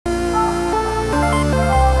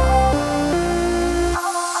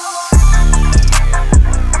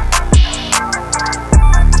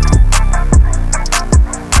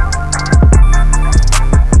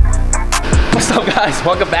guys,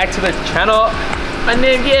 welcome back to the channel. My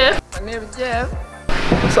name is Jeff.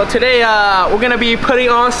 So today we're gonna be putting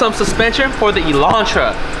on some suspension for the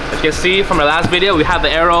Elantra. As you can see from our last video, we have the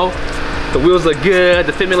AERO. The wheels look good,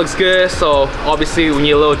 the fitment looks good, so obviously we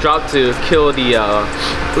need a little drop to kill the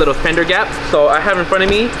little fender gap. So I have in front of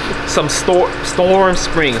me some Storm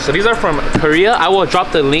springs. So these are from Korea. I will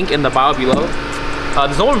drop the link in the bio below.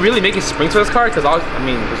 There's no one really making springs for this car because I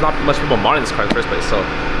mean there's not much people modding this car in the first place. So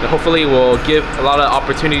hopefully we'll give a lot of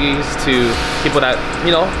opportunities to people that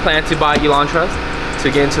plan to buy Elantras to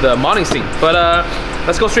get into the modding scene. But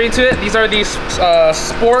let's go straight into it. These are these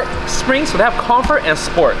sport springs. So they have comfort and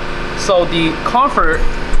sport. So the comfort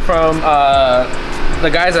from the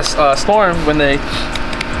guys at Storm, when they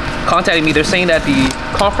contacted me, they're saying that the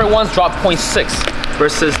comfort ones drop 0.6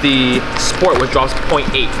 versus the sport which drops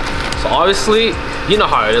 0.8. So obviously, you know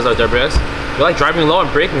how it is out there, bros. We like driving low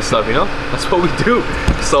and braking stuff, That's what we do.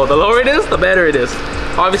 So the lower it is, the better it is.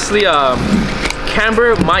 Obviously,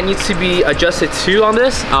 camber might need to be adjusted too on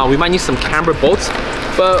this. We might need some camber bolts,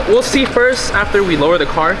 but we'll see first after we lower the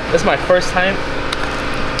car. This is my first time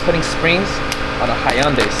putting springs on a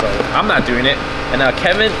Hyundai, so I'm not doing it. And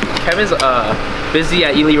Kevin's busy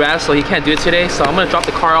at Ely Raz, so he can't do it today. So I'm gonna drop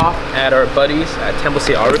the car off at our buddies at Temple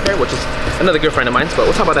State Auto Repair, which is another good friend of mine. But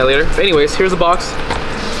we'll talk about that later. But anyways, here's the box.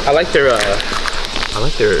 I like their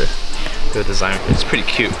design. It's pretty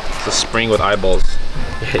cute. It's a spring with eyeballs.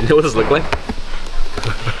 You know what this look like?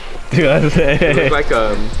 Dude, it look like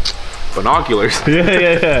binoculars.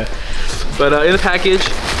 Yeah. But in the package,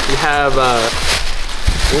 we have.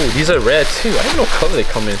 Oh, these are red too. I don't know what color they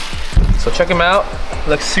come in. So check them out.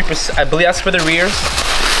 Looks super. I believe that's for the rears,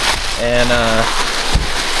 and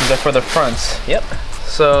these are for the fronts. Yep.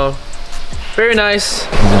 So very nice.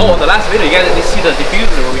 Oh, the last video you guys didn't see the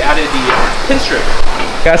diffuser where we added the pin strip.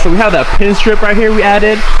 Guys, so we have that pin strip right here. We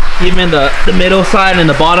added even the middle side and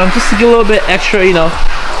the bottom just to get a little bit extra,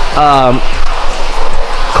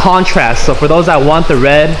 contrast. So for those that want the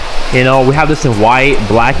red, we have this in white,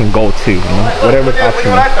 black, and gold too. Whatever's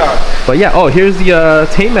optional. But yeah, oh, here's the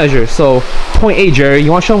tape measure. So 0.8, Jerry.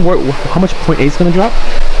 You want to show them how much 0.8 is gonna drop?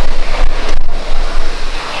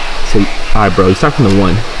 So, all right, bro. You start from the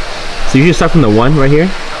 1. So you usually start from the 1 right here,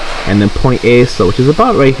 and then 0.8, so which is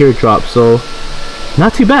about right here drop. So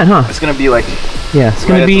not too bad, huh? It's gonna be like it's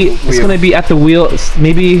gonna be at the wheel,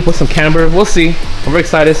 maybe with some camber. We'll see. I'm very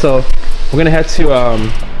excited. So we're gonna head to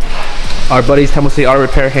our buddies Temple State Auto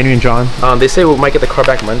Repair, Henry and John. They say we might get the car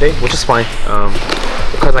back Monday, which is fine.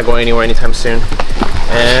 The car's not going anywhere anytime soon.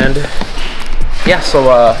 And yeah,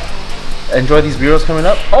 so enjoy these videos coming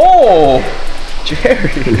up. Oh, Jerry.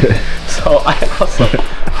 So I also,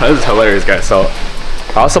 this is hilarious, guys. So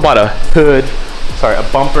I also bought a hood, a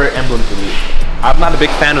bumper emblem delete. I'm not a big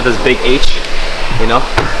fan of this big H,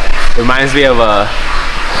 It reminds me of I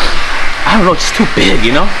don't know, just too big,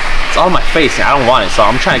 It's all in my face, and I don't want it, so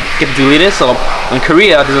I'm trying to get deleted. So in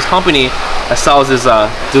Korea, there's this company that sells this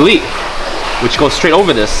delete, which goes straight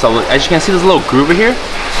over this. So as you can see, there's a little groove over here. It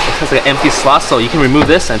has like an empty slot, so you can remove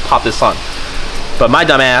this and pop this on. But my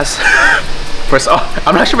dumb ass, first,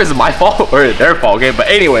 I'm not sure if it's my fault or their fault, okay? But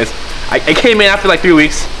anyways, I came in after like 3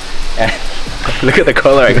 weeks, and look at the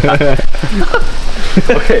color I got.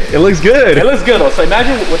 Okay, it looks good. It looks good though. So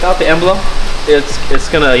imagine without the emblem, it's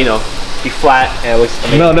gonna be flat and it looks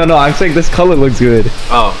amazing. No, I'm saying this color looks good.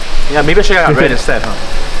 Oh, yeah, maybe I should have got red instead, huh?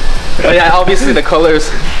 But yeah, obviously the color's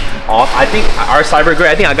off. I think our cyber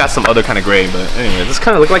gray, I think I got some other kind of gray, but anyway, this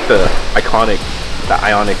kind of look like the ionic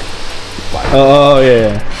black. Oh,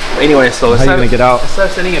 yeah. But anyway, so how are you gonna get out? Instead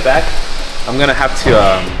of sending it back, I'm gonna have to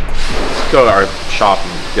go to our shop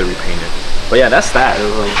and get it repainted. But yeah, that's that. It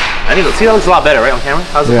was like, I think, see, that looks a lot better, right, on camera?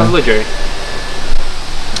 How's it look, Jerry?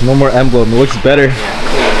 No more emblem, it looks better.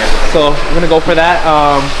 Yeah. So we're gonna go for that.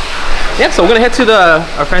 Yeah, so we're gonna head to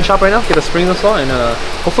our friend shop right now, get the springs installed, and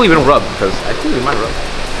hopefully we don't rub, because I think we might rub.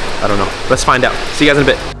 I don't know. Let's find out. See you guys in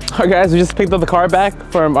a bit. Alright guys, we just picked up the car back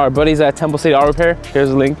from our buddies at Temple State Auto Repair. Here's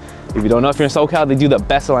the link. If you don't know, if you're in SoCal, they do the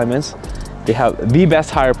best alignments. They have the best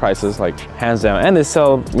tire prices, like hands down, and they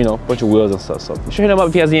sell, a bunch of wheels and stuff. So you should hit them up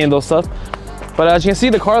if he has any of those stuff. But as you can see,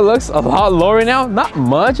 the car looks a lot lower now. Not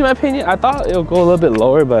much in my opinion. I thought it would go a little bit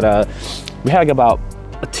lower, but we had like about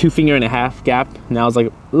a 2.5 finger gap. Now it's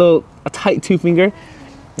like a tight 2 finger.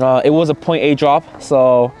 It was a 0.8 drop,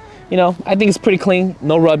 so I think it's pretty clean.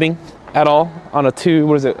 No rubbing at all on a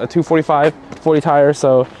 245 40 tire.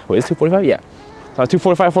 So wait, is 245? Yeah. So a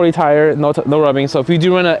 245 40 tire, no rubbing. So if you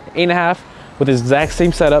do run a 8.5 with the exact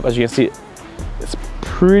same setup, as you can see, it's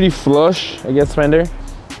pretty flush against fender.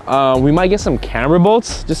 We might get some camber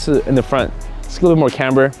bolts just in the front, just a little bit more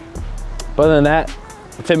camber. But other than that,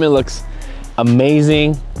 the fitment looks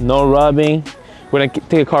amazing, no rubbing. We're gonna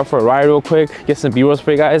take a car for a ride real quick, get some B-rolls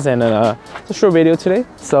for you guys, and then it's a short video today.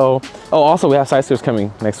 So, oh, also we have side skirts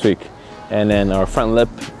coming next week, and then our front lip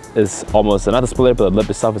is almost, not the split lip, but the lip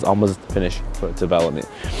itself is almost finished for development.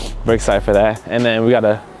 Very excited for that. And then we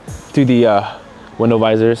gotta do the window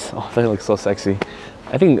visors. Oh, they look so sexy.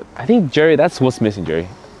 I think Jerry, that's what's missing, Jerry.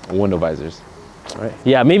 Window visors. All right.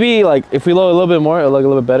 Yeah, maybe like if we load a little bit more, it'll look a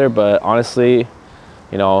little bit better. But honestly,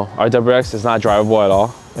 you know, our WX is not drivable at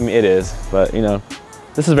all. I mean, it is, but you know,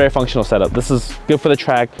 this is a very functional setup. This is good for the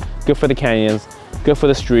track, good for the canyons, good for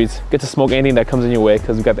the streets. Get to smoke anything that comes in your way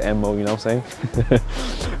because we got the ammo, you know what I'm saying?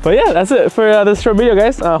 But yeah, that's it for this short video,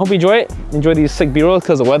 guys. Hope you enjoy it. Enjoy these sick B-rolls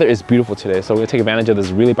because the weather is beautiful today. So we're gonna take advantage of this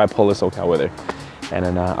really bipolar SoCal weather. And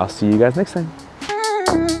then I'll see you guys next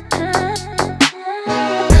time.